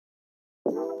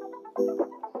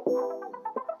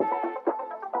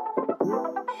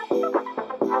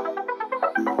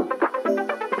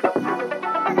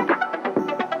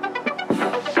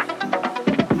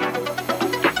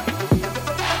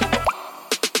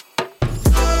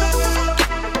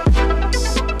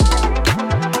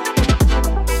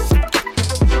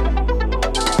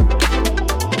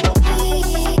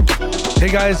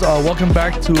guys, welcome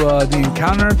back to The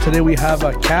Encounter. Today we have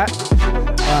Kat.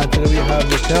 Today we have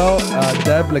Raquel,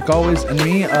 Deb, like always, and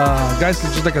me. Guys,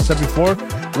 just like I said before,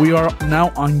 we are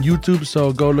now on YouTube,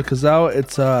 so go look us out.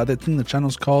 It's I think the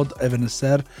channel's called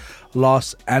Ebenezer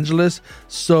Los Angeles.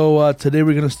 So today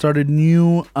we're gonna start a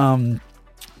new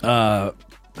how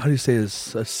do you say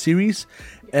this? A series.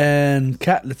 And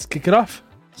Kat, let's kick it off.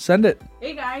 Send it.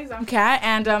 Hey guys, I'm Kat,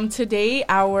 and today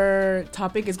our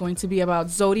topic is going to be about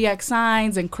zodiac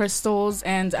signs and crystals.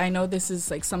 And I know this is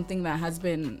like something that has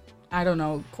been, I don't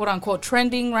know, quote unquote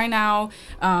trending right now.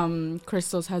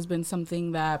 Crystals has been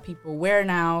something that people wear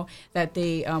now, that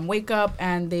they wake up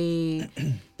and they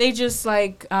just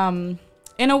like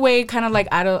in a way kind of like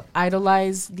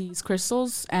idolize these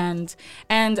crystals. And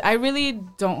I really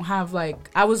don't have like,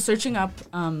 I was searching up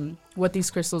what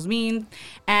these crystals mean,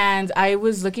 and I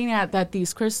was looking at that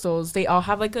these crystals, they all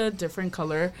have like a different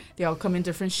color, they all come in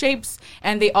different shapes,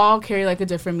 and they all carry like a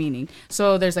different meaning.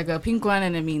 So there's like a pink one,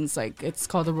 and it means like, it's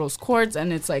called the rose quartz,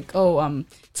 and it's like, to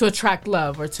attract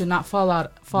love or to not fall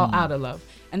out of love.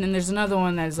 And then there's another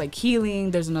one that is like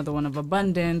healing, there's another one of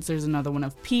abundance, there's another one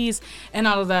of peace, and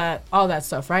all that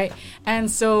stuff, right? And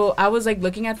so I was like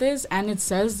looking at this, and it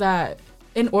says that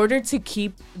in order to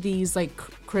keep these like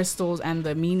crystals and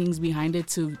the meanings behind it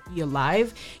to be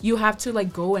alive, you have to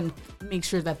like go and make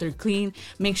sure that they're clean,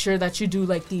 make sure that you do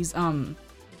like these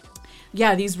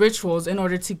these rituals in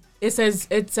order to, it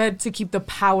said to keep the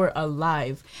power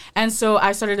alive. And so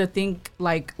I started to think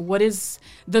like, what is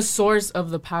the source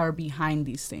of the power behind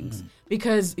these things?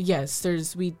 Because yes,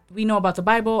 we know about the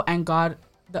Bible, and God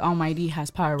the Almighty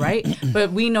has power, right?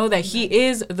 But we know that He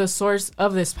is the source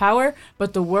of this power,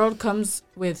 but the world comes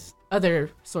with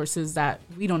other sources that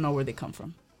we don't know where they come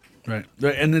from. Right.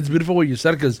 And it's beautiful what you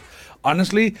said, because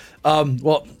honestly,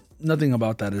 nothing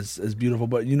about that is beautiful,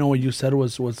 but you know what you said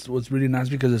was really nice,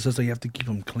 because it says that you have to keep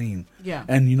them clean. Yeah.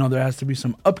 And there has to be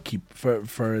some upkeep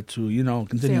for it to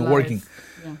continue working.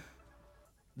 Yeah.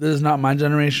 This is not my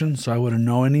generation, so I wouldn't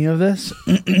know any of this.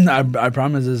 I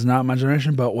promise this is not my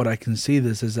generation, but what I can see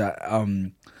this is that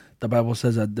the Bible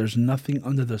says that there's nothing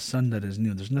under the sun that is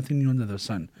new. There's nothing new under the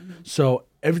sun. Mm-hmm. So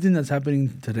everything that's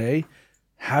happening today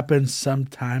happens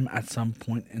sometime at some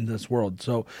point in this world.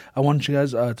 So I want you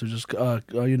guys to just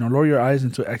lower your eyes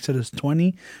into Exodus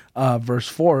 20, verse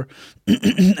 4,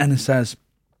 and it says,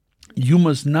 "You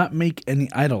must not make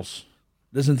any idols."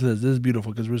 Listen to this. This is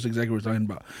beautiful, because this is exactly what we're talking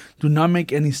about. "Do not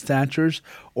make any statues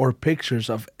or pictures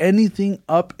of anything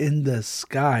up in the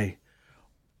sky,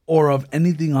 or of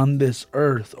anything on this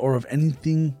earth, or of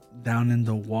anything down in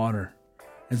the water."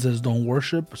 It says, "Don't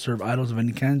worship, serve idols of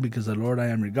any kind, because the Lord, I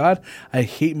am your God. I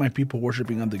hate my people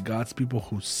worshiping other gods. People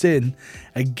who sin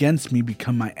against me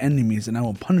become my enemies, and I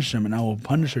will punish them, and I will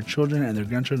punish their children and their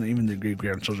grandchildren, and even their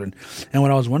great-grandchildren." And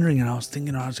what I was wondering, and I was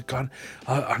thinking, I was like, God,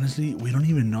 honestly, we don't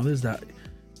even know this, that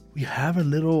we have a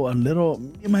little,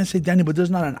 you might say, Danny, but there's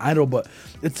not an idol, but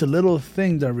it's a little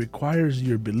thing that requires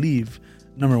your belief.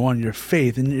 Number one, your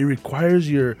faith, and it requires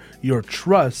your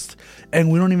trust, and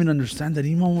we don't even understand that.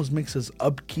 He almost makes us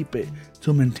upkeep it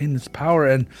to maintain its power.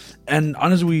 And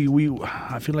honestly, we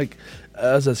I feel like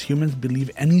us as humans believe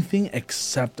anything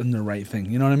except in the right thing.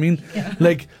 You know what I mean? Yeah.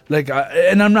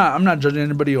 And I'm not judging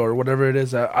anybody or whatever it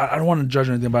is. I don't want to judge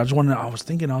anything, but I was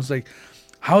thinking, I was like,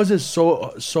 how is it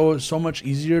so much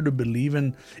easier to believe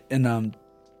in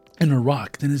a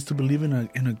rock than it is to believe in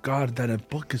a God, that a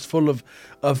book is full of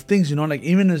things, like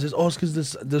even as it's because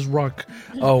this rock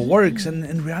works, and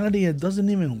in reality it doesn't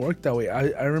even work that way.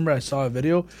 I remember I saw a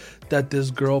video that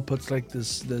this girl puts like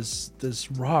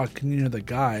this rock near the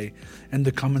guy, and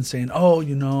the comments saying,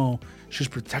 she's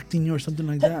protecting you or something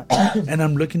like that. And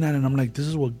I'm looking at it and I'm like, this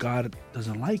is what God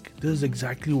doesn't like. This is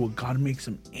exactly what God makes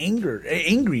him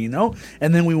angry,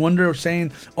 And then we wonder,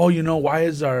 saying, why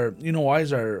is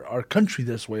our country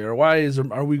this way, or why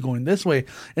are we going this way?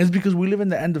 And it's because we live in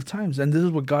the end of times, and this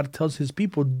is what God tells His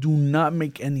people: do not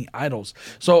make any idols.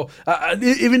 So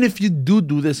even if you do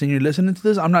this and you're listening to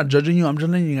this, I'm not judging you. I'm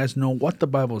just letting you guys know what the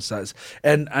Bible says.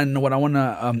 And what I want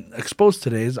to expose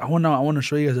today is I want to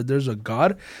show you guys that there's a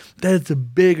God that it's a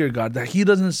bigger God, that He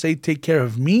doesn't say take care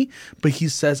of me, but He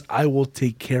says I will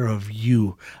take care of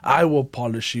you. I will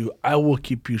polish you. I will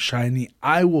keep you shiny.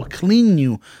 I will clean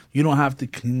you. You don't have to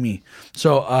clean me.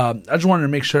 So I just wanted to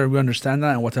make sure we understand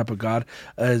that, and what type of God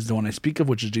is the one I speak of,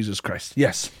 which is Jesus Christ.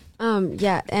 Yes. And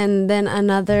then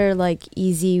another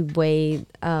easy way,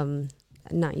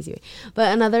 not easy way,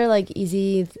 but another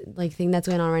easy thing that's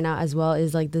going on right now as well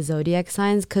is the zodiac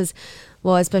signs, because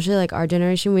especially our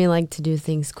generation, we like to do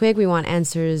things quick. We want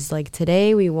answers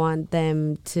today. We want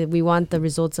the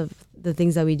results of the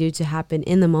things that we do to happen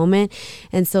in the moment.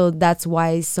 And so that's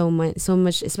why so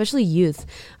much, especially youth,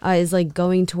 is like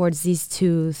going towards these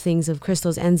two things of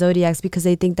crystals and zodiacs, because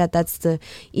they think that that's the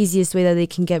easiest way that they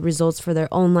can get results for their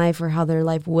own life or how their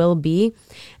life will be.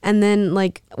 And then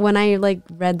like when I like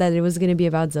read that it was going to be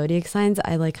about zodiac signs,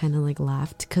 I like kind of like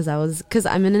laughed because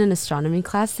I'm in an astronomy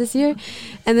class this year.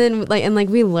 And then like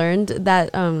we learned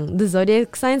that the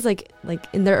zodiac signs like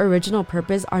in their original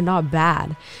purpose are not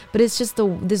bad, but it's just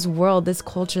this world, this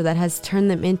culture that has turned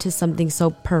them into something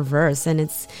so perverse. And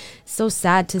it's so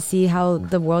sad to see how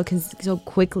the world can so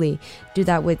quickly do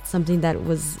that with something that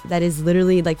is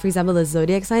literally, like, for example, the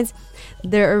zodiac signs.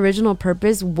 Their original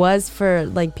purpose was for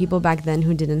like people back then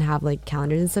who didn't have like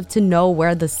calendars and stuff to know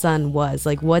where the sun was,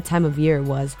 like what time of year it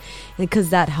was, because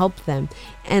that helped them.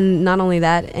 And not only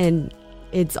that, and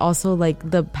it's also like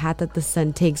the path that the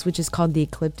sun takes, which is called the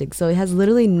ecliptic. So it has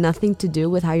literally nothing to do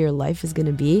with how your life is going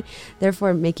to be,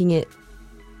 therefore making it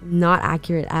not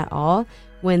accurate at all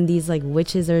when these like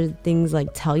witches or things like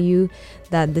tell you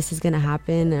that this is going to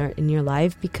happen in your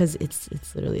life, because it's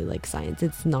literally like science.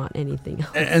 It's not anything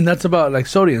else. And that's about like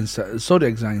zodiac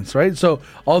signs, right? So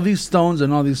all these stones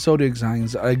and all these zodiac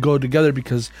signs go together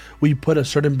because we put a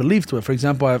certain belief to it. For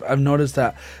example, I've noticed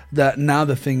that now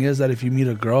the thing is that if you meet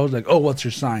a girl, it's like, oh, what's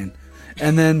your sign?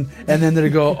 And then they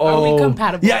go, oh, are we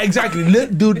compatible? Yeah, exactly.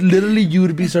 Dude, literally, you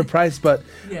would be surprised. But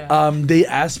Yeah. They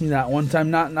asked me that one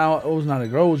time. It was not a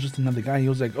girl. It was just another guy. He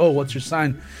was like, oh, what's your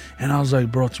sign? And I was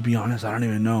like, bro, to be honest, I don't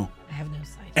even know. I have no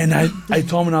sign. And I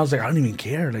told him, and I was like, I don't even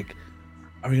care. Like,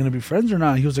 are we gonna be friends or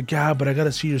not? He was like, yeah, but I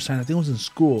gotta see your sign. I think it was in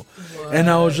school. And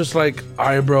I was just like, all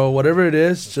right, bro, whatever it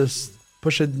is, just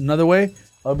push it another way.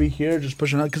 I'll be here, just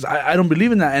push another, because I don't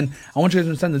believe in that. And I want you guys to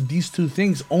understand that these two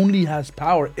things only has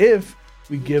power if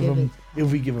we give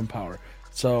them power.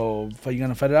 So, are you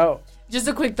gonna fight it out? Just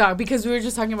a quick thought, because we were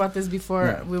just talking about this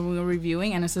before when we were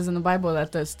reviewing, and it says in the Bible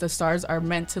that the stars are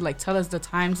meant to like tell us the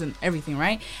times and everything,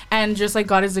 right? And just like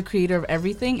God is the creator of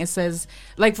everything, it says,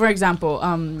 like, for example,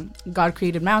 God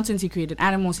created mountains, he created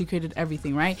animals, he created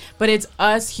everything, right? But it's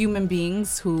us human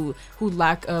beings who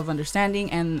lack of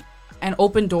understanding and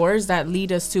open doors that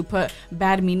lead us to put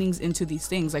bad meanings into these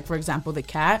things. Like, for example, the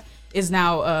cat is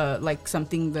now like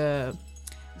something the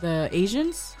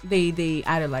Asians they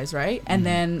idolize, right? And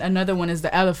then another one is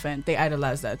the elephant. They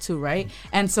idolize that too, right?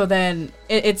 And so then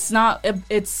it's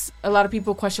a lot of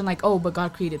people question like, oh, but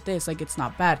God created this, like it's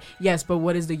not bad. Yes, but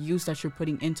what is the use that you're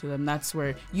putting into them? That's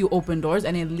where you open doors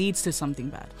and it leads to something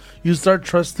bad. You start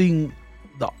trusting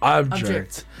the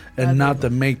object and not the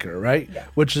maker, right? Yeah.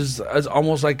 Which is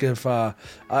almost like if I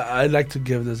like to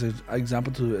give this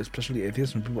example to especially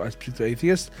atheists. When people I speak to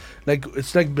atheists, like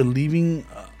it's like believing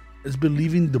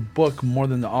the book more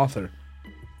than the author.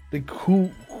 Like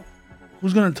who's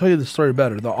gonna tell you the story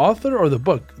better, the author or the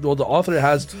book? Well, the author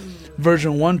has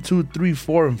version 1, 2, 3,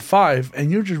 4, and 5,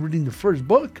 and you're just reading the first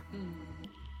book.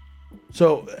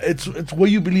 So it's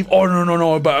what you believe. Oh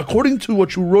no! But according to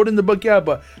what you wrote in the book, yeah,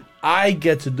 but I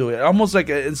get to do it. Almost like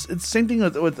it's the same thing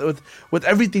with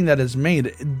everything that is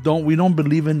made. We don't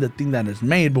believe in the thing that is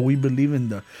made, but we believe in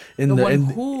the one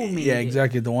who made it.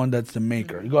 Exactly, the one that's the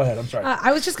maker. Go ahead. I'm sorry.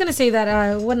 I was just gonna say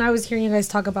that when I was hearing you guys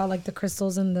talk about like the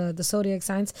crystals and the zodiac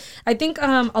signs, I think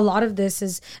a lot of this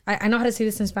is I know how to say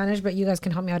this in Spanish, but you guys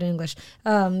can help me out in English.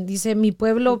 Dice mi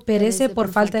pueblo perece por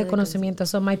falta de conocimiento.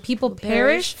 So my people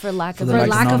perish for lack of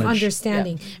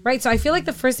understanding. Yeah. Right. So I feel like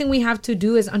the first thing we have to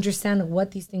do is understand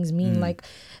what these things mean. Like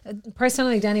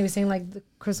personally, like Danny was saying, like the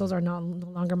crystals are no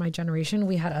longer my generation.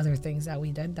 We had other things that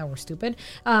we did that were stupid.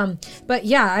 But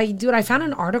yeah, I found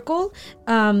an article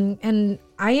and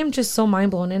I am just so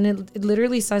mind blown. And it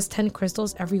literally says 10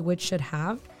 crystals every witch should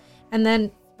have. And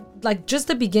then like just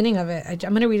the beginning of it,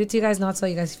 I'm going to read it to you guys, not so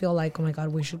you guys feel like, oh my God,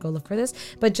 we should go look for this,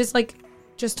 but just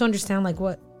to understand like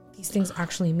what these things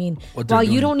actually mean. While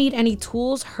you don't need any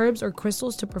tools, herbs, or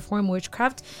crystals to perform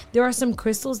witchcraft, there are some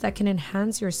crystals that can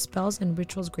enhance your spells and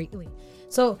rituals greatly.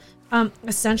 So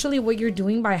essentially what you're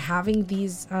doing by having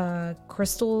these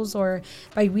crystals or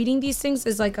by reading these things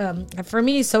is like, for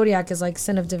me, zodiac is like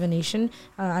sin of divination.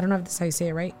 I don't know if that's how you say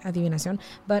it, right? Adivinación.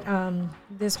 But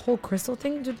this whole crystal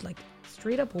thing, dude, like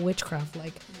straight up witchcraft.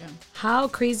 Like how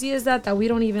crazy is that we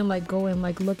don't even like go and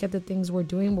like look at the things we're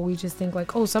doing, but we just think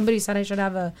like, oh, somebody said I should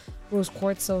have a rose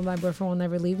quartz so my boyfriend will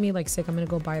never leave me, like sick, I'm gonna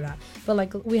go buy that. But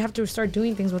like we have to start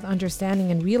doing things with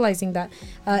understanding and realizing that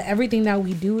everything that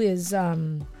we do is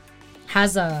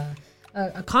has a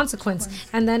consequence.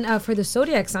 And then for the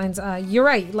zodiac signs, you're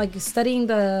right, like studying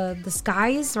the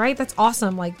skies, right? That's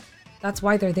awesome. Like that's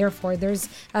why they're there for. There's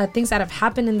things that have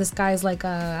happened in the skies, like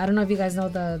I don't know if you guys know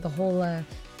the whole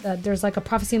that there's like a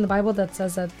prophecy in the Bible that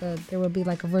says that there will be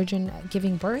like a virgin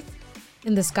giving birth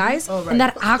in the skies, and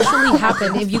that actually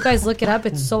happened. If you guys look it up,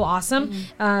 it's so awesome.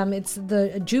 It's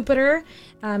the Jupiter,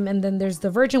 and then there's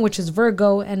the Virgin, which is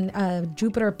Virgo, and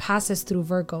Jupiter passes through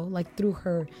Virgo, like through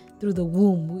the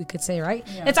womb, we could say, right?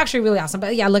 Yeah. It's actually really awesome.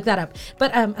 But yeah, look that up.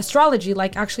 But astrology,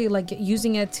 like actually like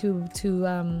using it to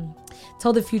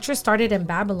tell the future, started in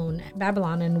Babylon,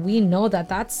 and we know that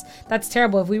that's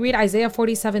terrible. If we read Isaiah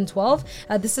 47:12,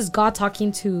 this is God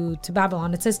talking to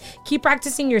Babylon. It says, "Keep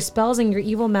practicing your spells and your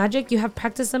evil magic. You have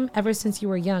practiced them ever since you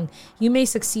were young. You may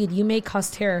succeed. You may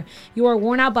cause terror. You are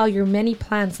worn out by your many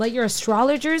plans. Let your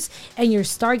astrologers and your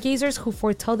stargazers who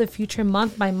foretell the future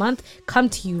month by month come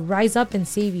to you. Rise up and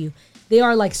save you. They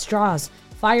are like straws.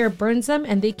 Fire burns them,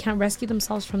 and they can't rescue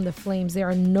themselves from the flames. There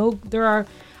are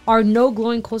no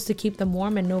glowing coals to keep them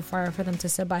warm, and no fire for them to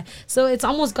sit by." So it's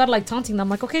almost God like taunting them,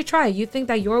 like, okay, try. You think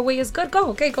that your way is good?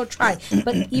 Go try.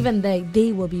 But even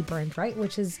they will be burned, right?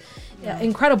 Which is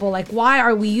incredible. Like, why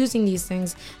are we using these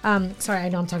things? Sorry, I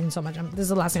know I'm talking so much. This is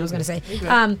the last thing I was going to say.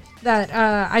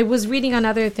 I was reading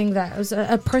another thing that was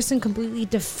a person completely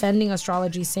defending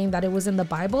astrology, saying that it was in the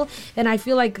Bible. And I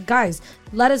feel like, guys,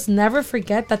 let us never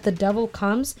forget that the devil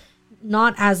comes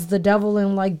not as the devil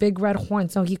in like big red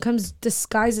horns. No, he comes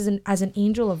disguised as an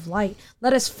angel of light.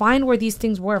 Let us find where these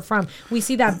things were from. We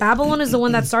see that Babylon is the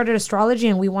one that started astrology,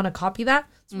 and we want to copy that.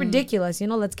 It's ridiculous.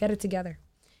 Let's get it together.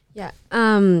 Yeah.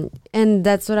 And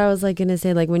that's what I was like gonna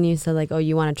say, like when you said like, oh,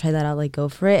 you want to try that out, like go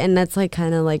for it. And that's like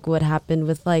kind of like what happened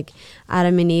with like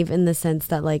Adam and Eve, in the sense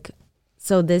that like,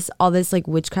 so all this like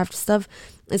witchcraft stuff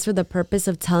is for the purpose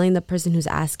of telling the person who's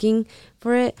asking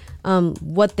for it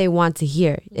what they want to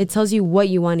hear. It tells you what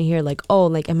you want to hear. Like, oh,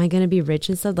 like, am I going to be rich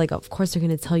and stuff? Like, of course they're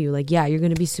going to tell you, like, yeah, you're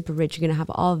going to be super rich. You're going to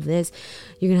have all of this.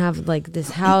 You're going to have like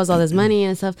this house, all this money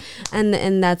and stuff.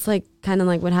 And that's like kind of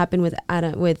like what happened with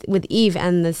Adam, with Eve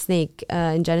and the snake.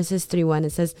 In Genesis 3:1,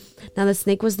 it says, "Now the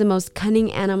snake was the most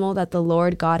cunning animal that the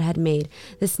Lord God had made.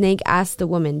 The snake asked the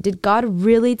woman, 'Did God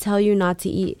really tell you not to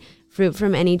eat fruit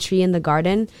from any tree in the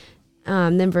garden?'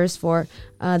 Then verse 4,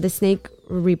 the snake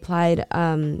replied,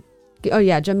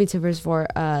 jumping to verse 4,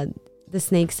 the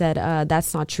snake said,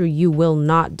 'That's not true. You will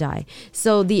not die.'"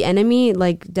 So the enemy,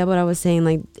 like Deborah was saying,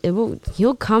 like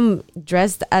he'll come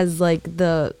dressed as like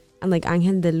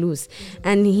Ángel de Luz,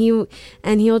 and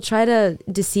he'll try to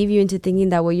deceive you into thinking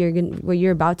that what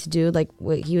you're about to do, like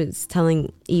what he was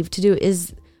telling Eve to do,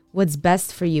 is what's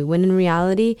best for you, when in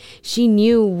reality she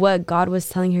knew what God was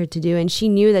telling her to do, and she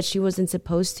knew that she wasn't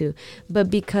supposed to. But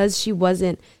because she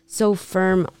wasn't so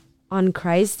firm on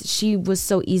Christ, she was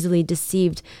so easily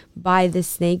deceived by the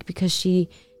snake, because she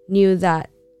knew that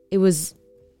it was,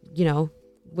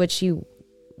 what she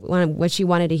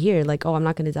wanted to hear. Like, oh, I'm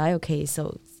not going to die. Okay,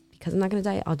 so because I'm not going to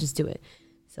die, I'll just do it.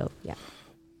 So yeah.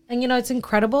 And it's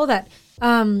incredible that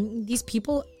these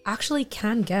people actually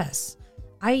can guess.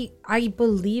 I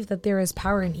believe that there is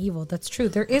power in evil. That's true.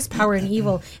 There is power in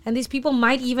evil. And these people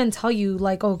might even tell you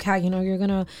like, oh, Kat, you're going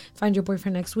to find your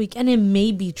boyfriend next week. And it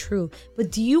may be true.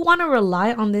 But do you want to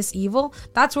rely on this evil?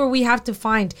 That's where we have to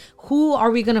find, who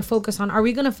are we going to focus on? Are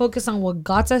we going to focus on what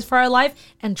God says for our life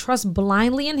and trust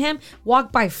blindly in him?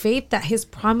 Walk by faith that his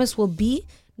promise will be,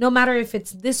 no matter if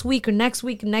it's this week,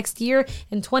 next year,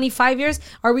 in 25 years.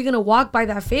 Are we going to walk by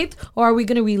that faith, or are we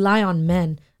going to rely on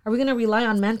men? Are we going to rely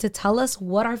on men to tell us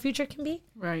what our future can be?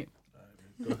 Right.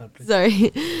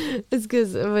 Sorry. It's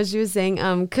because what she was saying.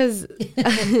 Because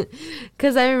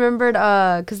I remembered,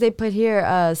 because they put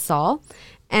here Saul.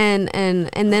 And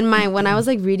then when I was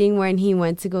like reading when he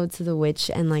went to go to the witch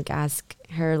and like ask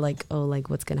her like, oh, like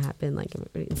what's gonna happen, like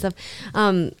and stuff,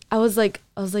 I was like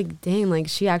dang, like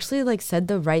she actually like said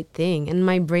the right thing, and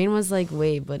my brain was like,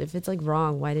 wait, but if it's like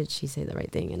wrong, why did she say the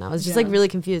right thing? And I was just like really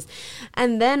confused.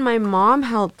 And then my mom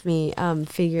helped me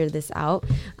figure this out,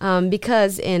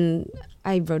 because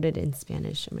I wrote it in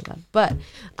Spanish, oh my god,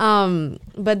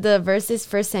 but the verse is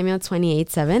 1 Samuel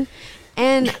 28:7.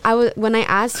 And when I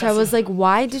asked her, I was like,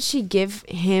 why did she give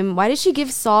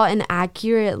Saul an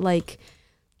accurate like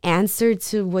answer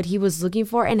to what he was looking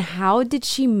for, and how did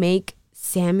she make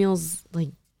Samuel's like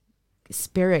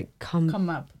spirit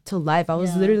come up to life? I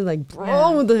was literally like,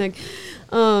 bro, what the heck?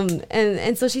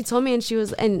 And so she told me, and she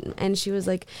was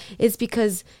like, it's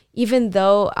because even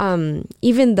though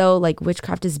like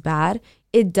witchcraft is bad,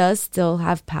 it does still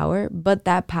have power, but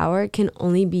that power can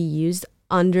only be used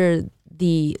under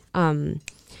the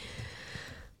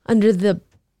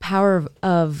power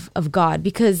of God,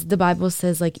 because the Bible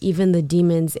says like even the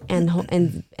demons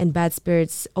and bad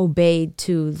spirits obeyed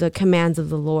to the commands of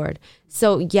the Lord.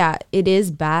 So yeah, it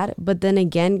is bad, but then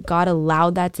again, God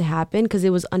allowed that to happen because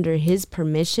it was under his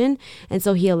permission, and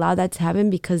so he allowed that to happen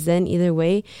because then either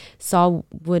way Saul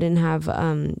wouldn't have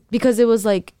because it was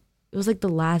like the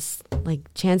last like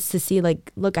chance to see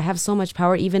like, look, I have so much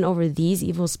power even over these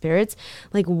evil spirits.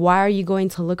 Like, why are you going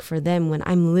to look for them when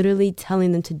I'm literally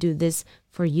telling them to do this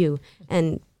for you?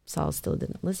 And Saul still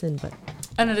didn't listen. But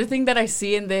another thing that I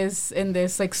see in this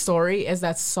like story is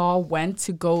that Saul went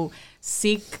to go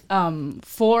seek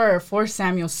for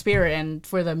Samuel's spirit and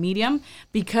for the medium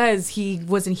because he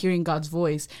wasn't hearing God's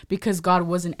voice, because God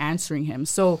wasn't answering him.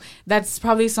 So that's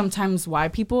probably sometimes why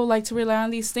people like to rely on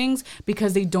these things,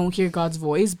 because they don't hear God's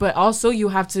voice. But also you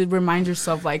have to remind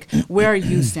yourself, like, where are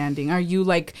you standing? Are you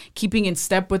like keeping in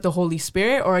step with the Holy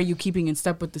Spirit, or are you keeping in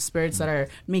step with the spirits that are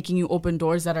making you open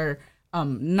doors that are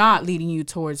not leading you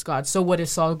towards God? So what did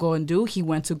Saul go and do? He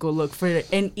went to go look for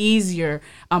an easier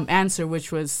answer,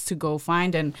 which was to go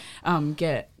find and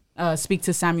speak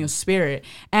to Samuel's spirit.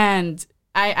 And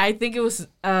I think it was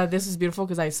this is beautiful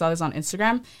because I saw this on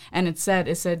Instagram, and it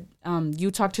said you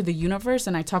talk to the universe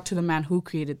and I talk to the man who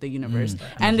created the universe.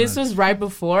 And this was right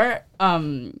before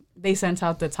they sent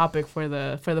out the topic for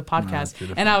the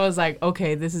podcast, and I was like,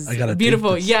 okay, this is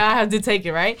beautiful. Yeah, I have to take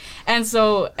it, right? And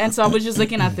so I was just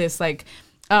looking at this like.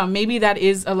 Maybe that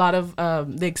is a lot of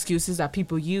the excuses that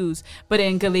people use. But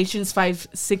in Galatians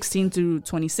 5:16 through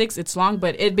 26, it's long,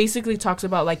 but it basically talks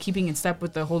about like keeping in step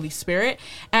with the Holy Spirit.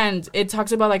 And it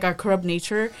talks about like our corrupt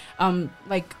nature,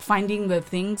 like finding the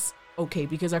things, okay,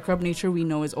 because our corrupt nature we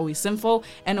know is always sinful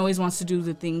and always wants to do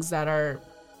the things that are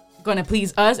going to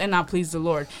please us and not please the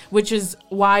Lord, which is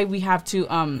why we have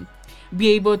to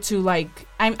be able to like,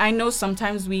 I know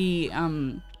sometimes we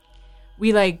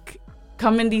like,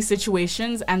 come in these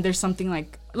situations and there's something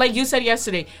like you said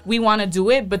yesterday, we want to do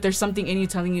it, but there's something in you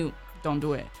telling you don't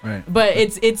do it, right? But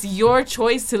it's your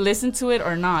choice to listen to it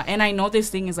or not. And I know this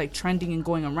thing is like trending and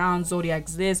going around,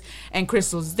 Zodiac's this and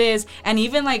Crystal's this, and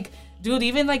even like, dude,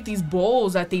 even like these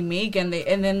bowls that they make and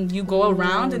then you go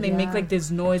around and they make like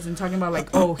this noise and talking about like,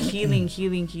 oh, healing,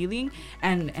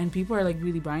 and people are like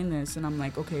really buying this, and I'm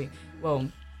like, okay, well,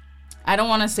 I don't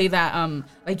want to say that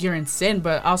like you're in sin,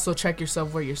 but also check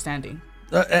yourself where you're standing.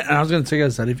 And I was going to tell you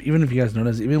guys that even if you guys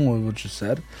notice, even what you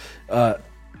said,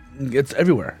 it's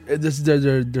everywhere.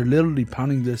 They're literally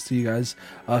pounding this to you guys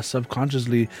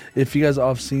subconsciously. If you guys all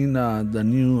have seen the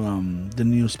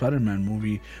new Spider-Man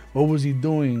movie, what was he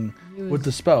doing with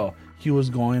the spell? He was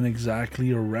going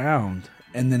exactly around.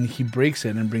 And then he breaks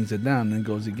it and brings it down, and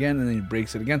goes again, and then he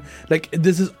breaks it again. Like,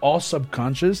 this is all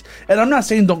subconscious. And I'm not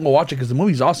saying don't go watch it because the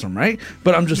movie's awesome, right?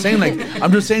 But I'm just saying,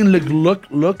 like,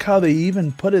 look how they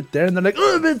even put it there, and they're like,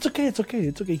 oh, it's okay.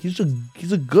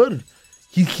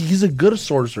 He's a good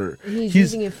sorcerer. He's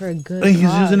using it for a good cause. He's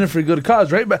using it for a good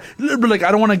cause, right? But like,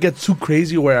 I don't want to get too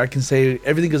crazy where I can say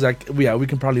everything, because like, yeah, we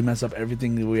can probably mess up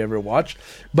everything that we ever watch.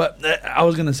 But I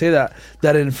was gonna say that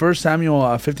in 1 Samuel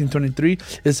 15:23,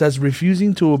 it says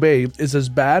refusing to obey is as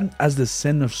bad as the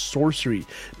sin of sorcery.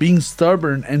 Being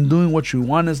stubborn and doing what you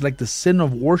want is like the sin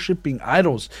of worshiping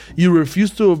idols. You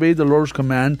refuse to obey the Lord's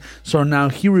command, so now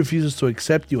He refuses to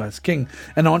accept you as king.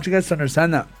 And I want you guys to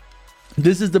understand that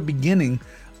this is the beginning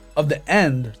of the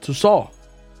end to Saul.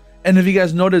 And if you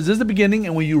guys notice, this is the beginning,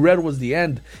 and what you read was the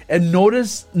end. And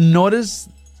notice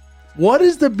what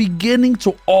is the beginning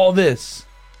to all this?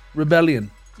 Rebellion.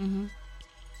 Mm-hmm.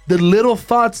 The little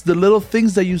thoughts, the little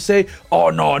things that you say, oh,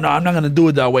 no, I'm not going to do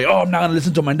it that way. Oh, I'm not going to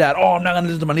listen to my dad. Oh, I'm not going to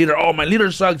listen to my leader. Oh, my leader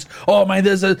sucks. Oh, my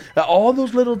this. All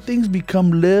those little things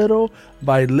become little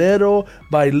by little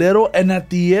by little. And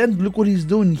at the end, look what he's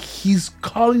doing. He's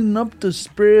calling up the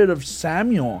spirit of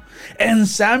Samuel. And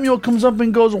Samuel comes up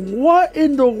and goes, what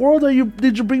in the world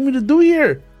did you bring me to do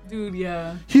here? Dude,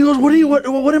 yeah. He goes,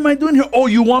 what am I doing here? Oh,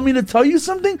 you want me to tell you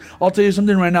something? I'll tell you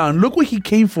something right now. And look what he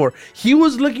came for. He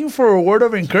was looking for a word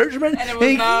of encouragement. And it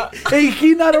was not.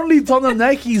 He not only told them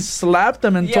that, he slapped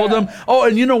them and told them, oh,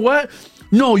 and you know what?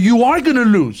 No, you are going to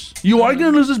lose. You are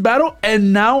going to lose this battle.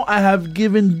 And now I have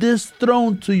given this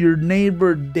throne to your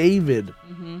neighbor David.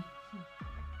 Mm-hmm.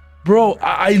 Bro,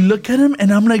 I look at him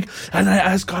and I'm like, and I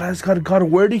ask God,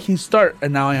 where did he start?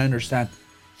 And now I understand.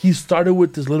 He started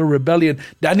with this little rebellion.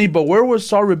 Danny, but where was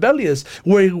Saul rebellious?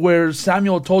 Where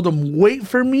Samuel told him, wait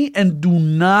for me and do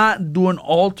not do an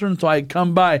altar until I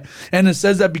come by. And it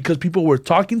says that because people were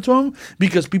talking to him,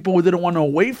 because people didn't want to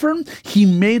wait for him, he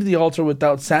made the altar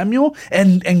without Samuel.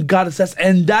 And God says,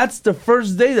 and that's the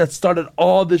first day that started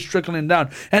all this trickling down.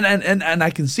 And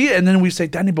I can see it. And then we say,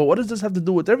 Danny, but what does this have to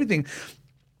do with everything?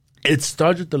 It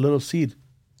starts with the little seed.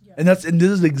 And this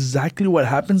is exactly what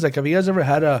happens. Like, have you guys ever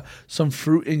had some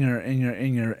fruit in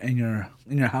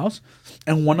your house,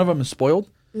 and one of them is spoiled?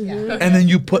 Mm-hmm. And then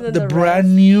you put And the then the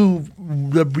brand new,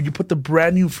 you put the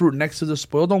brand new fruit next to the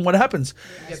spoiled one. What happens?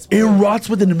 It rots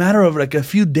within a matter of like a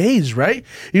few days, right?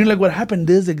 You're like, what happened?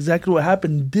 This is exactly what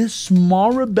happened. This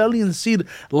small rebellion seed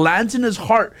lands in his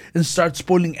heart and starts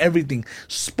spoiling everything,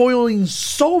 spoiling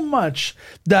so much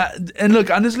that. And look,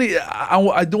 honestly,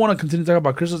 I do want to continue talking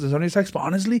about Christos and Zodiac signs, but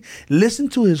honestly, listen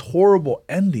to his horrible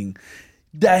ending.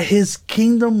 That his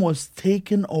kingdom was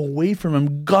taken away from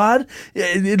him. God,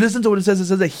 listen to what it says. It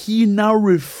says that he now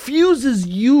refuses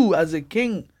you as a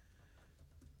king.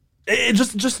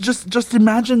 Just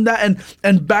imagine that.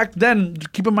 And back then,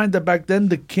 keep in mind that back then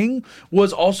the king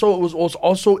was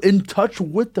also in touch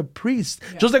with the priest.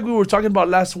 Yeah. Just like we were talking about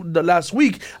last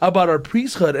week about our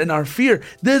priesthood and our fear.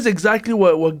 This is exactly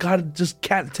what God just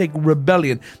can't take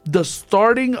rebellion. The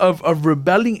starting of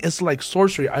rebelling is like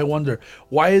sorcery. I wonder,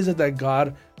 why is it that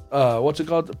God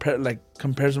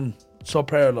compares them so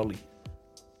parallelly?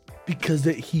 Because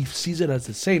he sees it as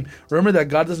the same. Remember that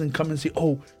God doesn't come and say,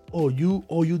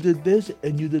 you did this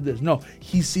and you did this. No,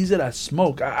 he sees it as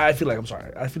smoke. I feel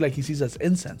like he sees it as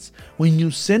incense. When you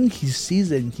sin, he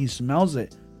sees it and he smells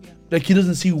it. Yeah. Like, he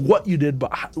doesn't see what you did,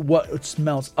 but what it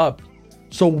smells up.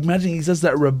 So imagine, he says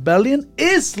that rebellion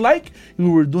is like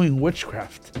you were doing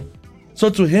witchcraft. So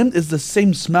to him, it's the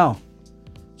same smell.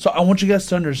 So I want you guys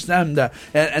to understand that,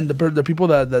 and the people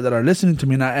that are listening to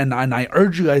me, and I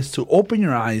urge you guys to open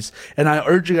your eyes, and I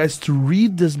urge you guys to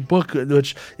read this book,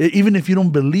 which, even if you don't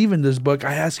believe in this book,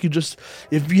 I ask you, just,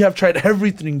 if you have tried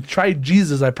everything, try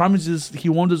Jesus. I promise you he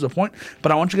won't disappoint.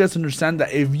 But I want you guys to understand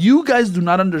that if you guys do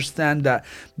not understand that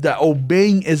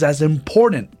obeying is as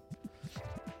important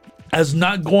as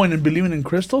not going and believing in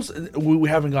crystals, we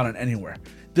haven't gotten anywhere.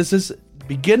 This is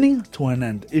beginning to an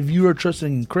end. If you are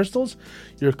trusting in crystals,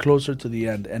 you're closer to the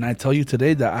end. And I tell you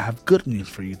today that I have good news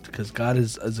for you, because God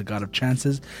is a God of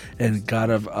chances and God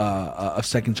of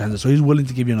second chances. So he's willing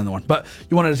to give you another one. But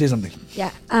you wanted to say something.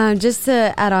 Yeah. Just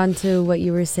to add on to what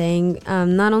you were saying,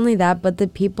 not only that, but the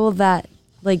people that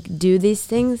like do these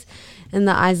things in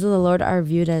the eyes of the Lord are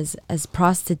viewed as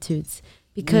prostitutes.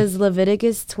 Because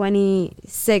Leviticus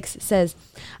 26 says,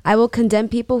 I will condemn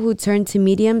people who turn to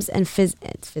mediums and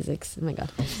physics. Oh my God.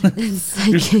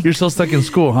 You're still stuck in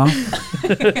school, huh?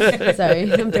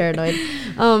 Sorry, I'm paranoid.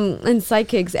 And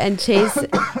psychics and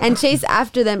chase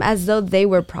after them as though they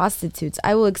were prostitutes.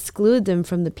 I will exclude them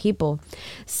from the people.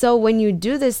 So when you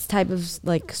do this type of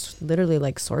literally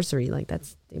like sorcery, like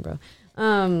that's bro.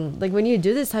 Like when you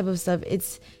do this type of stuff,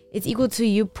 it's equal to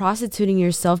you prostituting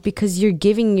yourself, because you're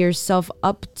giving yourself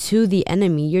up to the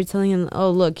enemy. You're telling him,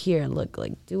 oh, look,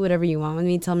 like, do whatever you want with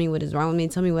me. Tell me what is wrong with me.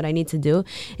 Tell me what I need to do.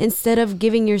 Instead of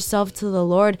giving yourself to the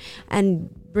Lord and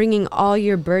bringing all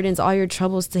your burdens, all your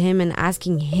troubles to him and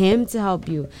asking him to help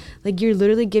you. Like, you're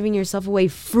literally giving yourself away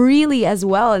freely as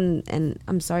well. And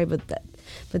I'm sorry, but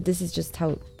this is just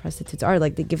how prostitutes are.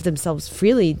 Like, they give themselves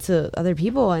freely to other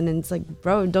people, and it's like,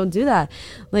 bro, don't do that.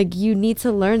 Like, you need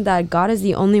to learn that God is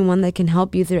the only one that can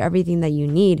help you through everything that you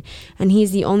need, and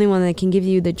he's the only one that can give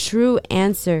you the true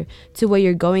answer to what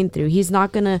you're going through. He's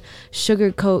not gonna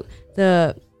sugarcoat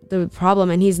the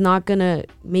problem, and he's not gonna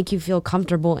make you feel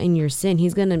comfortable in your sin.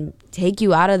 He's gonna take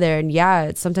you out of there, and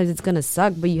yeah, sometimes it's gonna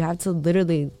suck, but you have to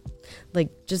literally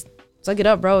just suck it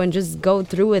up, bro, and just go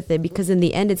through with it, because in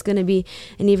the end, it's going to be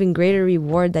an even greater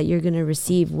reward that you're going to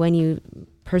receive when you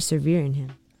persevere in him.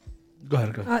 Go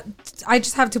ahead. I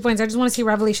just have 2 points. I just want to see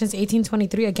Revelations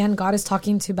 18:23. Again, God is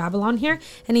talking to Babylon here,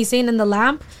 and he's saying, and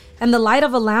the light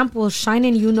of a lamp will shine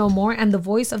in you no more, and the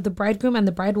voice of the bridegroom and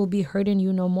the bride will be heard in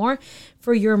you no more.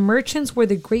 For your merchants were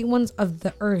the great ones of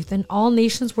the earth, and all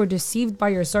nations were deceived by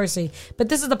your sorcery. But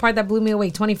this is the part that blew me away,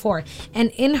 24.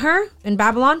 And in her, in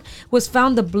Babylon, was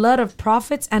found the blood of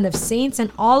prophets and of saints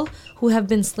and all who have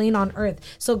been slain on earth.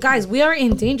 So guys, we are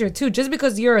in danger too. Just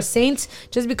because you're a saint,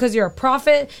 just because you're a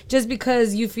prophet, just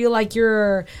because you feel like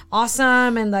you're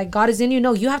awesome and like God is in you.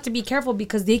 No, you have to be careful,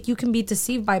 because you can be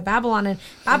deceived by Babylon. And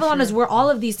Babylon is where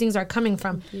all of these things are coming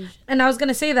from. And I was going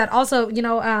to say that also,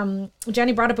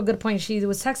 Jenny brought up a good point. She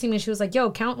was texting me and she was like,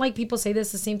 yo, count like people say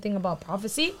this the same thing about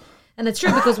prophecy. And it's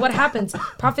true, because what happens,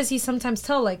 prophecies sometimes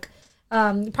tell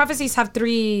prophecies have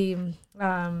three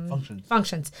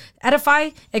functions: edify,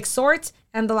 exhort,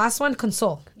 and the last one,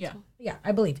 console. Yeah,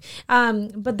 I believe.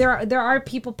 But there are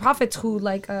people, prophets, who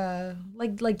like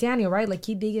Daniel, right? Like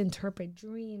they interpret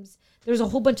dreams. There's a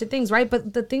whole bunch of things, right?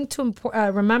 But the thing to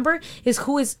remember is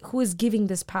who is giving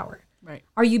this power. Right.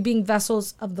 Are you being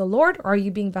vessels of the Lord, or are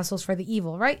you being vessels for the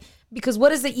evil, right? Because what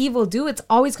does the evil do? It's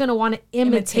always going to want to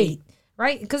imitate.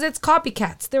 Right? Because it's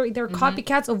copycats. They're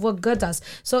copycats of what good does.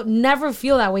 So never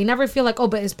feel that way. Never feel like, oh,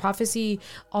 but is prophecy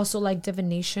also like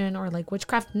divination or like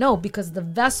witchcraft? No, because the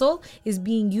vessel is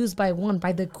being used by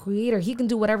the creator. He can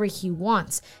do whatever he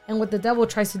wants. And what the devil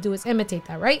tries to do is imitate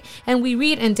that, right? And we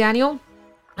read in Daniel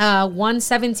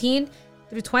 1:17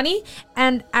 through 20.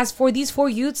 And as for these 4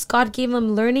 youths, God gave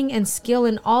them learning and skill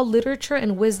in all literature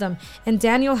and wisdom. And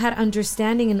Daniel had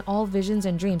understanding in all visions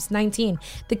and dreams. 19.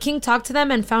 The king talked to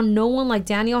them and found no one like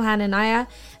Daniel, Hananiah,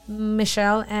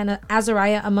 Mishael, and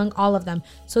Azariah among all of them.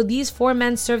 So these 4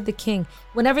 men served the king.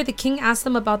 Whenever the king asked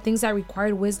them about things that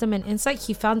required wisdom and insight,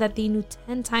 he found that they knew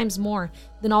 10 times more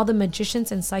than all the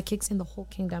magicians and psychics in the whole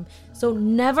kingdom. So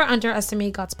never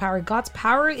underestimate God's power. God's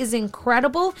power is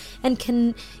incredible and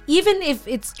can, even if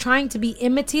it's trying to be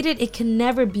imitated, it can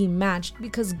never be matched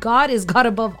because God is God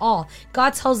above all.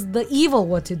 God tells the evil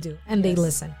what to do and they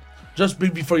listen. Just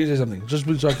before you say something,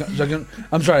 so I can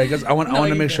I'm sorry, because I want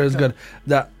to make sure it's good.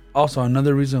 That also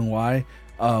another reason why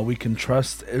we can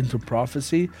trust into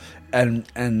prophecy, and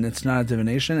it's not a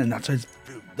divination, and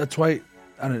that's why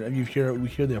I don't know, we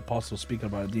hear the apostles speak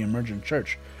about the emergent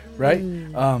church, right?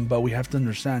 But we have to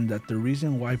understand that the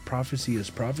reason why prophecy is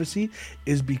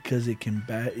because it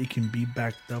can be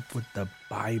backed up with the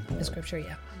Bible, The scripture,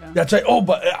 yeah. That's right. Oh,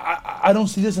 but I don't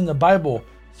see this in the Bible,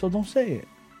 so don't say it.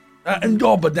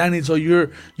 But Danny, so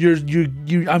you're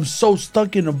I'm so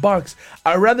stuck in a box.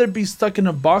 I'd rather be stuck in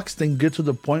a box than get to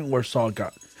the point where Saul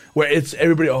got, where it's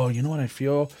everybody. Oh, you know what I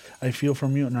feel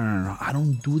from you. No. I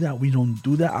don't do that. We don't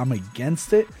do that. I'm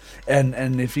against it.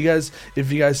 And if you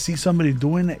guys see somebody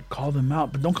doing it, call them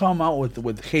out. But don't call them out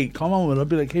with hate. Call them out with,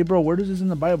 be like, hey, bro, where does this in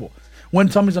the Bible?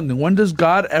 Tell me something. When does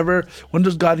God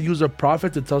use a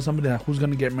prophet to tell somebody who's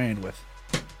gonna get married with?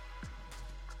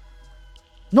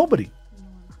 Nobody.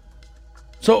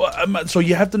 So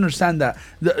you have to understand that.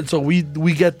 So we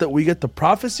get the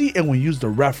prophecy and we use the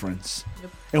reference.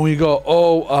 Yep. And we go,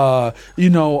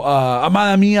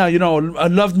 amada mia, a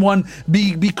loved one,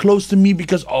 be close to me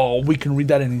because we can read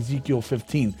that in Ezekiel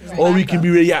 15, right. Or we can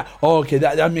be okay,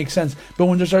 that makes sense. But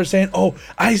when they start saying,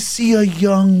 I see a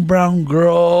young brown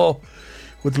girl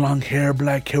with long hair,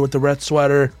 black hair, with the red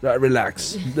sweater,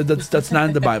 relax. That's not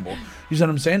in the Bible. You see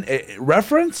what I'm saying?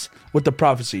 Reference with the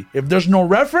prophecy. If there's no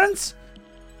reference,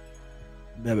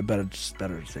 better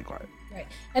stay quiet. Right.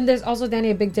 And there's also, Danny,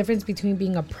 a big difference between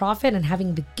being a prophet and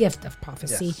having the gift of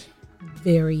prophecy. Yes.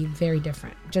 Very, very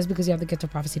different. Just because you have the gift of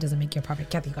prophecy doesn't make you a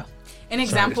prophet. Kathy, go. An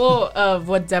example of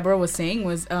what Deborah was saying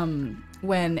was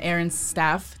when Aaron's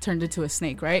staff turned into a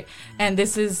snake, right? And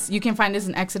you can find this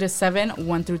in Exodus 7,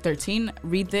 1 through 13.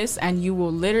 Read this and you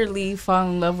will literally fall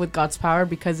in love with God's power,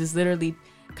 because it's literally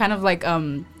kind of like, how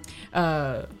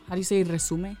do you say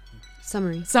resume?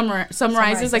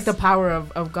 Summarizes like the power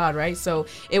of God, right? So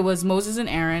it was Moses and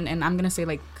Aaron, and I'm gonna say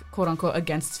like quote unquote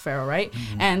against Pharaoh, right?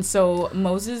 Mm-hmm. And so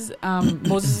Moses's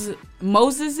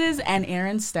and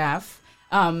Aaron's staff,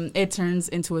 it turns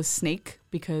into a snake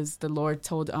because the Lord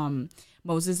told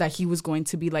Moses that he was going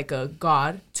to be like a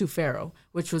god to Pharaoh,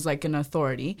 which was like an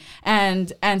authority.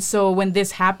 And so when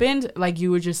this happened, like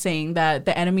you were just saying, that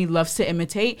the enemy loves to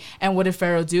imitate. And what did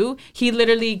Pharaoh do? He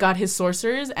literally got his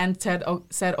sorcerers and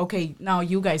said, okay, now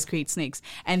you guys create snakes.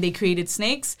 And they created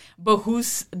snakes, but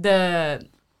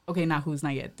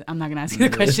not yet. I'm not gonna ask you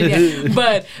the question yet.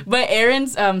 But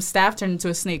Aaron's staff turned into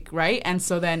a snake, right? And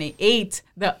so then it ate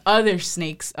the other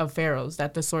snakes of Pharaoh's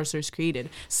that the sorcerers created.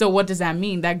 So what does that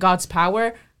mean? That God's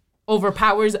power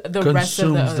overpowers the rest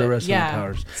of the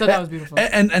powers. So that was beautiful.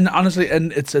 And honestly,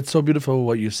 and it's so beautiful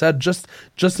what you said, just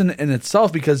in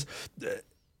itself, because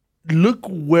look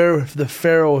where the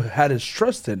Pharaoh had his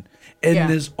trust in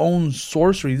his own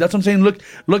sorcery. That's what I'm saying.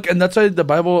 Look, and that's why the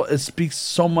Bible speaks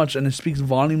so much, and it speaks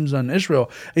volumes on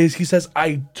Israel. He says,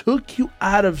 I took you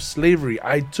out of slavery.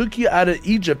 I took you out of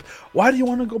Egypt. Why do you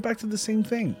want to go back to the same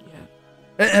thing? Yeah.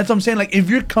 And that's what I'm saying. Like, if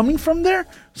you're coming from there,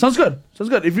 sounds good.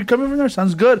 If you're coming from there,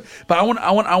 sounds good. But I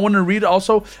want to read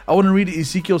also. I want to read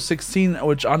Ezekiel 16,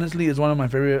 which honestly is one of my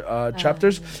favorite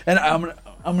chapters. And I'm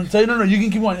gonna tell you. No, you can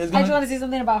keep on. I just want to say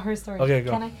something about her story. Okay, go.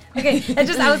 Can I? Okay,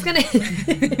 I was gonna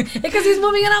because he's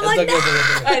moving and I'm like, no.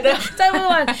 I know. Time move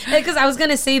on. Because I was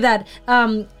gonna say that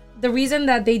the reason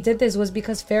that they did this was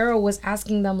because Pharaoh was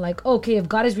asking them like, okay, if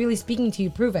God is really speaking to you,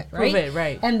 prove it, right? Prove it,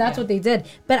 right? And that's what they did.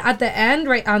 But at the end,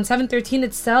 right on 7:13,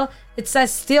 it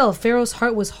says still Pharaoh's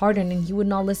heart was hardened and he would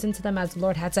not listen to them as the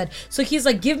Lord had said. So he's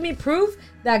like, give me proof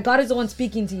that God is the one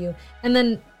speaking to you. And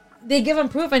then they give him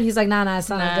proof, and he's like, nah, it's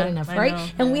not good enough,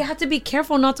 right? And we have to be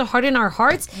careful not to harden our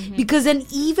hearts, because then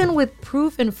even with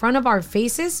proof in front of our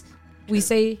faces, we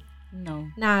say, no,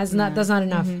 it's not. That's not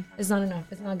enough. It's not enough.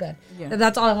 It's not good. Yeah.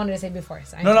 That's all I wanted to say before.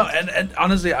 So and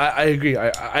honestly, I agree.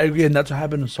 I agree, and that's what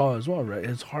happened to Saul as well, right?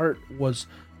 His heart was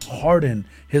hardened.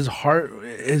 His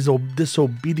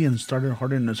disobedience started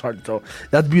hardening his heart. So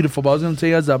that's beautiful. But I was going to tell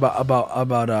you guys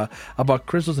about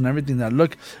crystals and everything. That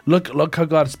look how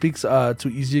God speaks to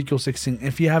Ezekiel 16.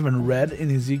 If you haven't read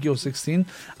in Ezekiel 16,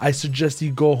 I suggest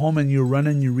you go home and you run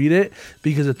and you read it,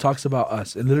 because it talks about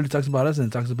us. It literally talks about us, and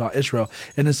it talks about Israel.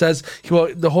 And it says,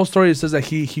 the whole story, it says that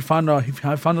he found a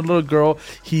little girl.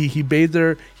 He bathed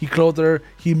her. He clothed her.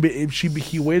 He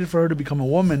waited for her to become a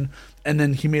woman. And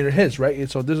then he made her his, right? And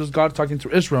so this is God talking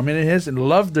to Israel, made her his, and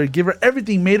loved her, gave her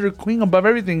everything, made her queen above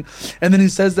everything. And then he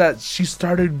says that she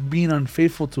started being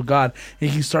unfaithful to God, and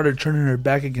he started turning her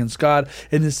back against God.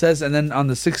 And it says, and then on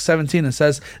the 6:17, it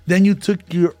says, then you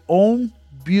took your own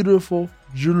beautiful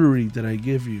jewelry that I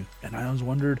give you. And I always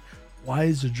wondered, why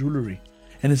is the jewelry?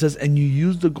 And it says, and you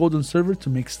used the gold and silver to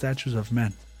make statues of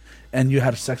men. And you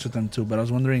had sex with them too. But I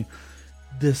was wondering,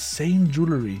 the same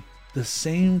jewelry, the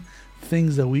same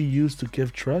things that we use to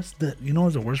give trust, that, you know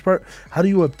what's the worst part? How do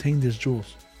you obtain these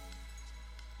jewels?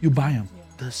 You buy them.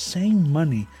 The same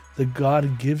money that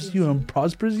God gives you and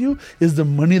prospers you is the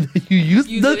money that you use.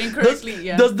 It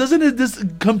incorrectly, Doesn't it this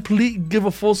complete give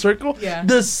a full circle? Yeah.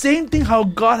 The same thing how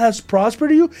God has prospered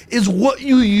you is what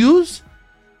you use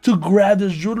to grab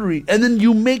this jewelry, and then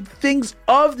you make things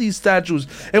of these statues.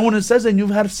 And when it says that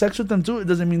you've had sex with them too, it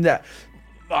doesn't mean that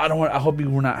I hope you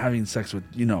were not having sex with,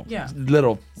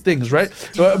 little things, right?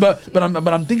 But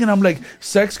I'm thinking, I'm like,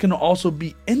 sex can also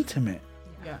be intimate.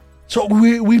 Yeah. So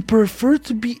we prefer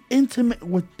to be intimate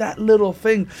with that little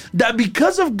thing that,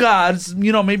 because of God's,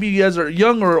 maybe you guys are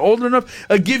young or old enough,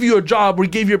 give you a job, or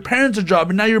gave your parents a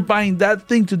job, and now you're buying that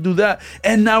thing to do that,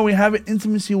 and now we have an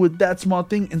intimacy with that small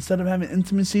thing instead of having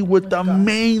intimacy with the God.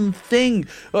 Main thing,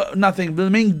 the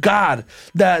main God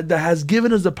that has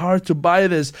given us the power to buy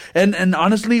this. And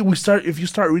honestly, if you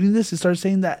start reading this, it starts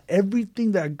saying that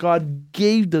everything that God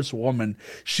gave this woman,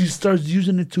 she starts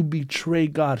using it to betray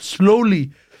God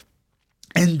slowly.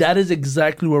 And that is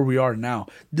exactly where we are now.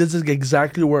 This is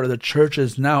exactly where the church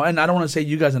is now. And I don't want to say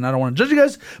you guys, and I don't want to judge you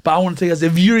guys, but I want to tell you guys,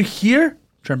 if you're here,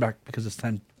 turn back, because it's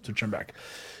time to turn back.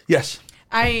 Yes.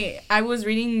 I was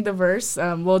reading the verse,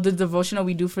 the devotional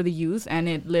we do for the youth, and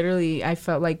it literally, I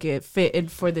felt like it fitted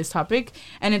for this topic.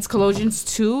 And it's Colossians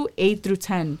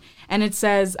 2:8-10. And it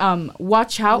says,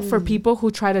 watch out for people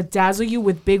who try to dazzle you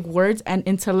with big words and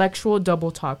intellectual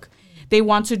double talk. They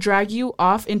want to drag you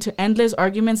off into endless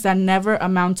arguments that never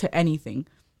amount to anything.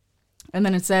 And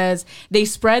then it says, they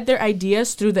spread their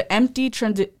ideas through the empty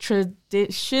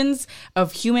traditions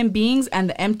of human beings and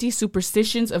the empty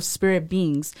superstitions of spirit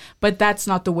beings. But that's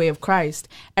not the way of Christ.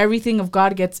 Everything of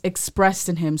God gets expressed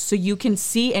in him, so you can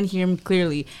see and hear him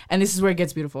clearly. And this is where it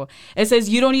gets beautiful. It says,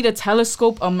 you don't need a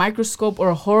telescope, a microscope, or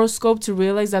a horoscope to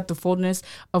realize that the fullness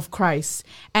of Christ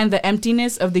and the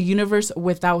emptiness of the universe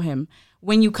without him.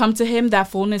 When you come to him, that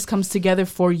fullness comes together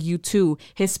for you too.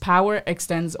 His power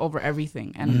extends over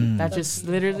everything. And that just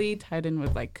literally tied in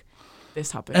with like this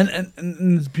topic. And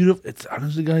it's beautiful. It's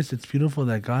honestly, guys, it's beautiful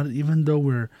that God, even though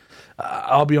we're,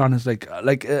 I'll be honest, like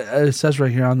it says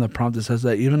right here on the prompt, it says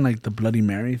that even like the Bloody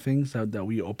Mary things that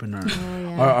we open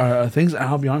our things. And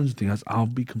I'll be honest with you guys. I'll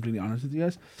be completely honest with you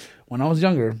guys. When I was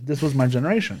younger, this was my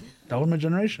generation. That was my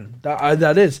generation.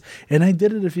 That is. And I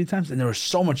did it a few times. And there was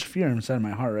so much fear inside of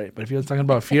my heart, right? But if you're talking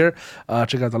about fear,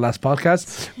 check out the last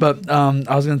podcast. But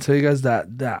I was going to tell you guys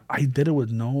that I did it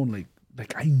with no, like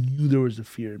I knew there was a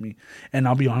fear in me. And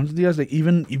I'll be honest with you guys, like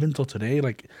even till today,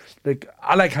 like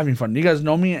I like having fun. You guys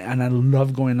know me, and I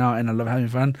love going out and I love having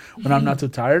fun when I'm not too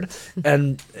tired.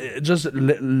 And just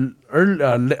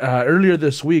earlier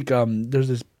this week,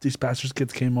 there's these pastors'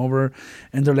 kids came over,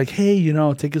 and they're like, hey,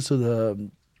 take us to the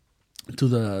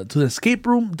escape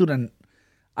room. Dude,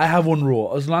 I have one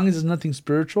rule. As long as it's nothing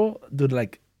spiritual, dude,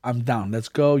 like, I'm down. Let's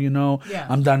go, Yeah.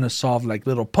 I'm down to solve like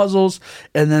little puzzles.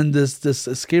 And then this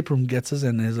escape room gets us,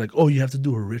 and it's like, oh, you have to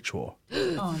do a ritual.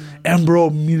 Oh, no. And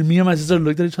bro, me and my sister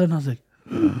looked at each other, and I was like,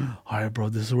 all right, bro,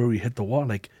 this is where we hit the wall.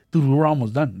 Like, dude, we were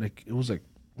almost done. Like, it was like,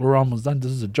 we're almost done.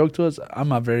 This is a joke to us.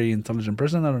 I'm a very intelligent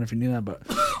person. I don't know if you knew that, but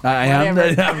I am.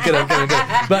 I'm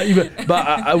kidding.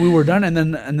 But we were done, and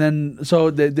then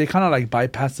so they kind of like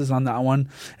bypassed us on that one,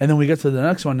 and then we get to the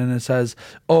next one, and it says,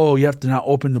 oh, you have to now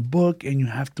open the book, and you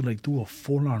have to like do a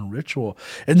full-on ritual.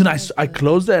 And then I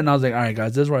closed it, and I was like, all right,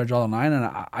 guys, this is where I draw the line, and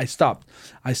I stopped.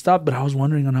 But I was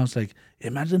wondering, and I was like,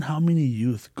 imagine how many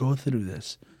youth go through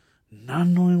this. not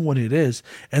knowing what it is,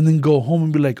 and then go home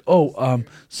and be like, oh,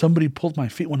 somebody pulled my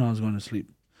feet when I was going to sleep.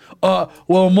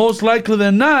 Well, most likely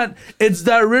than not, it's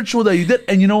that ritual that you did.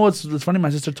 And you know what's funny? My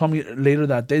sister told me later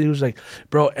that day, he was like,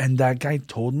 bro, and that guy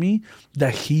told me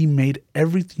that he made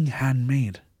everything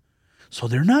handmade. So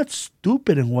they're not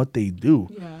stupid in what they do.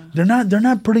 Yeah. They're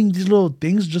not putting these little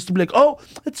things just to be like, oh,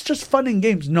 it's just fun and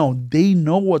games. No, they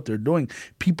know what they're doing.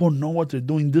 People know what they're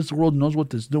doing. This world knows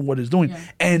what it's doing. Yeah.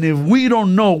 And if we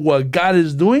don't know what God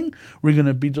is doing, we're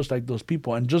gonna be just like those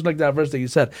people. And just like that verse that you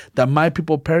said, that my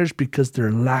people perish because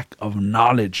their lack of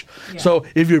knowledge. Yeah. So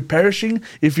if you're perishing,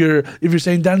 if you're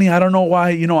saying, Danny, I don't know why,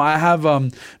 I have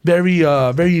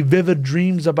very vivid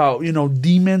dreams about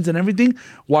demons and everything,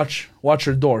 watch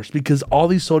your doors, because all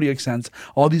these zodiac signs,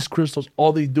 all these crystals,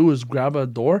 all they do is grab a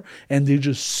door and they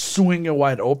just swing it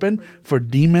wide open for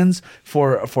demons,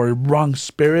 for wrong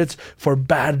spirits, for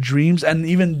bad dreams. And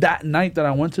even that night that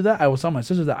I went to that, I was telling my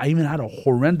sister that I even had a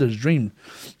horrendous dream.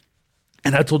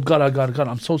 And I told God,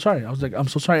 I'm so sorry. I was like, I'm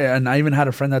so sorry. And I even had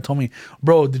a friend that told me,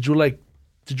 bro, did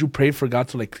you pray for God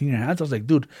to clean your hands? I was like,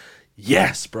 dude,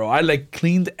 yes, bro. I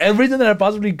cleaned everything that I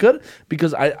possibly could,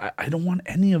 because I don't want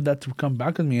any of that to come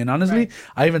back with me. And honestly, Right.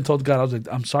 I even told God, I was like,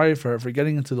 I'm sorry for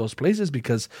getting into those places,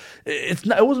 because it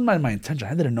wasn't my intention.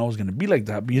 I didn't know it was gonna be like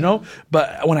that,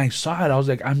 but when I saw it, I was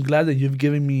like, I'm glad that you've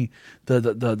given me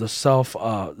the self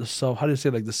how do you say,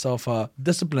 the self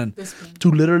discipline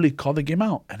to literally call the game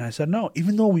out. And I said no,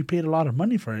 even though we paid a lot of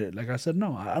money for it. I said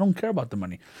no, I don't care about the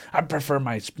money. I prefer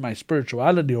my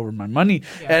spirituality over my money.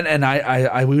 Yeah.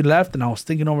 And we left, and I was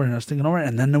thinking over it,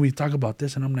 and then we talk about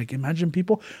this, and I'm like, imagine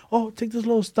people, oh, take this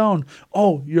little stone,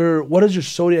 oh, what does your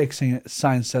zodiac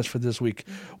sign says for this week?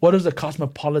 What does the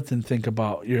Cosmopolitan think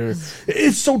about your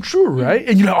it's so true, right?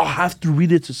 And I'll have to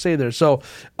read it to say there. So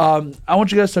I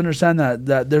want you guys to understand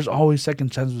that there's always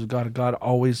second chances with God. God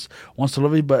always wants to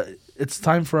love you, but it's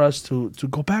time for us to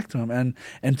go back to him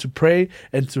and to pray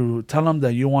and to tell him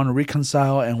that you want to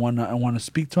reconcile and want to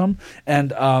speak to him.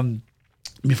 And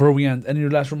before we end, any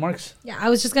last remarks? Yeah,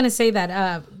 I was just gonna say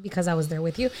that because I was there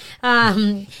with you.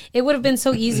 It would have been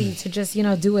so easy to just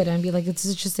do it and be like, this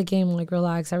is just a game.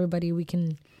 Relax, everybody. We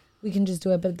can just do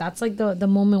it. But that's the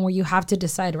moment where you have to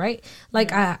decide, right?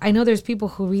 I know there's people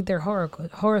who read their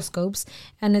horoscopes,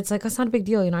 and it's like, it's not a big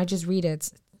deal. I just read it.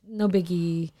 It's no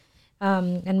biggie.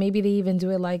 And maybe they even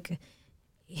do it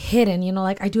hidden,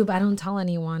 I do it, but I don't tell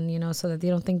anyone, so that they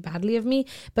don't think badly of me.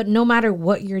 But no matter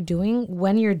what you're doing,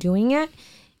 when you're doing it,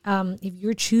 if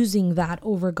you're choosing that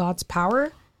over God's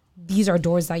power, these are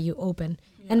doors that you open.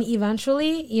 Yeah. And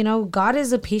eventually, God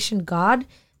is a patient God,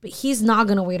 but he's not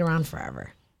going to wait around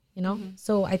forever, Mm-hmm.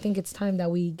 So I think it's time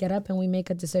that we get up and we make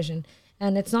a decision.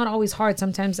 And it's not always hard.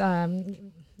 Sometimes, I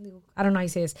don't know how you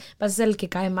say this, but el que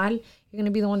cae mal. You're going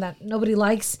to be the one that nobody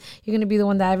likes. You're going to be the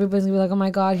one that everybody's going to be like, oh my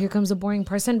God, here comes a boring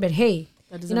person. But hey,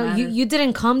 you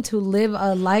didn't come to live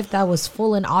a life that was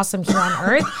full and awesome here on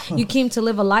earth. You came to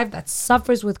live a life that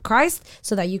suffers with Christ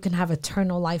so that you can have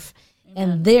eternal life. Amen.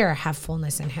 And there have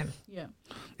fullness in him. Yeah.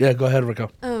 Yeah, go ahead,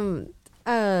 Rico.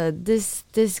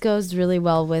 This goes really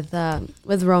well with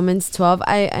Romans 12.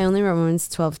 I only wrote Romans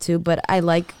 12 too, but I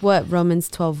like what Romans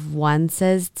 12:1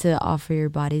 says, to offer your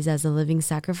bodies as a living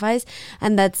sacrifice,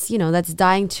 and that's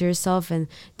dying to yourself and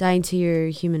dying to your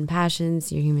human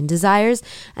passions, your human desires.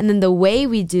 And then the way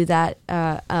we do that,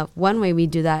 one way we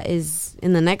do that is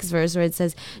in the next verse, where it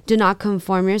says, "Do not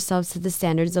conform yourselves to the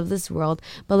standards of this world,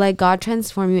 but let God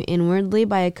transform you inwardly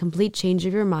by a complete change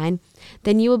of your mind.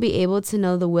 Then you will be able to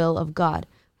know the will of God,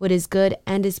 what is good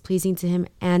and is pleasing to him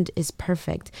and is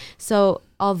perfect." So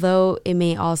although it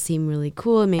may all seem really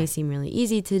cool, it may seem really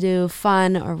easy to do,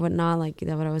 fun or whatnot, like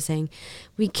what I was saying,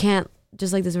 we can't,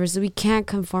 just like this verse, we can't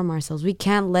conform ourselves. We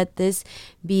can't let this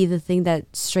be the thing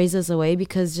that strays us away,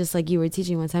 because just like you were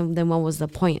teaching one time, then what was the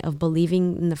point of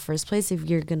believing in the first place if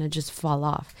you're going to just fall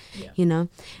off,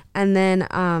 And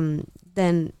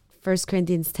then 1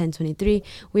 Corinthians 10:23,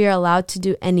 we are allowed to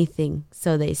do anything,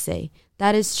 so they say.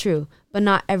 That is true, but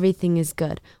not everything is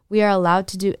good. We are allowed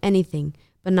to do anything,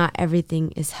 but not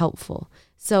everything is helpful.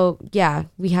 So yeah,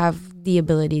 we have the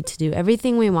ability to do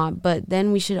everything we want, but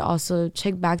then we should also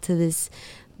check back to this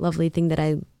lovely thing that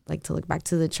I like to look back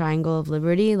to, the triangle of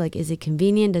liberty. Is it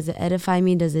convenient? Does it edify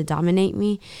me? Does it dominate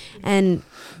me? And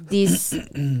these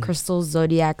crystal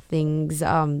zodiac things,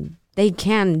 they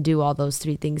can do all those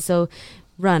three things. So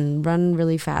run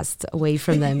really fast away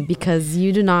from them, because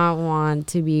you do not want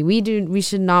to be, we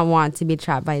should not want to be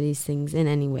trapped by these things in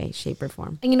any way, shape, or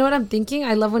form. And you know what I'm thinking?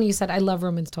 I love when you said, I love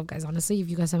Romans 12, guys. Honestly, if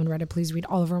you guys haven't read it, please read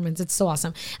all of Romans. It's so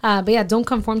awesome. But yeah, don't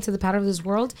conform to the pattern of this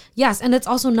world. Yes, and let's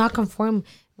also not conform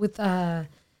with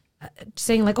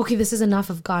saying like, okay, this is enough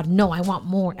of God. No, I want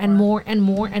more and more and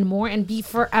more and more, and be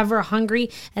forever hungry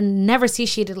and never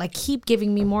satiated. Like, keep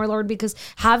giving me more, Lord, because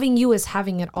having you is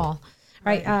having it all.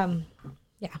 Right?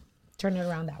 Yeah. Turn it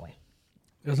around that way.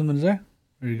 You got something to say?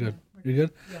 Are you good? You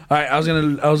good? Yeah. All right.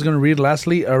 I was gonna read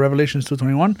lastly Revelations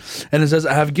 2:21, and it says,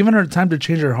 "I have given her time to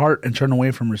change her heart and turn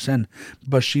away from her sin,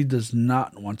 but she does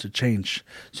not want to change.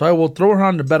 So I will throw her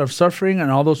on the bed of suffering, and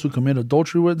all those who commit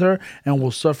adultery with her, and will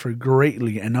suffer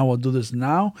greatly. And I will do this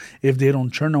now if they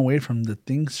don't turn away from the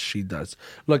things she does."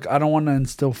 Look, I don't want to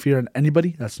instill fear in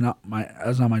anybody. That's not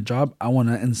my job. I want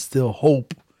to instill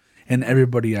hope and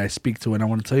everybody I speak to. And I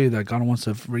want to tell you that God wants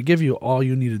to forgive you. All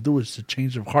you need to do is a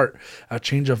change of heart, a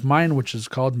change of mind, which is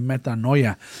called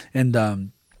metanoia in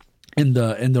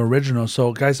the original.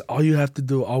 So guys, all we have to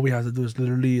do is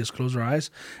literally close our eyes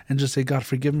and just say, God,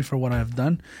 forgive me for what I have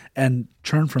done, and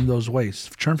turn from those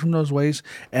ways.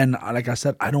 And like I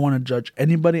said, I don't want to judge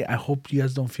anybody. I hope you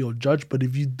guys don't feel judged. But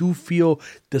if you do feel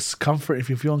discomfort, if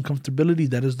you feel uncomfortability,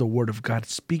 that is the word of God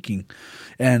speaking.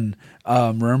 And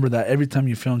remember that every time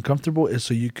you feel uncomfortable is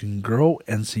so you can grow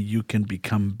and so you can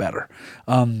become better.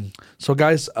 So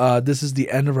guys, this is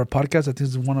the end of our podcast. I think this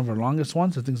is one of our longest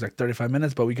ones. I think it's like 35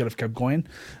 minutes, but we could have kept going.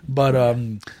 But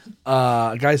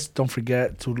guys, don't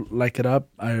forget to like it up.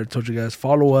 I told you guys,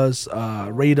 follow us,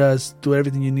 rate us, do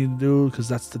everything you need to do, because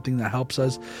that's the thing that helps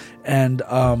us. And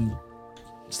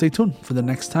stay tuned for the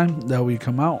next time that we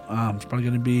come out. It's probably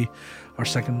going to be our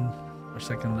second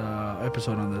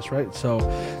episode on this, right? So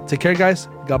take care, guys.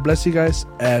 God bless you guys,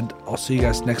 and I'll see you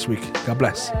guys next week. God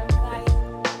bless.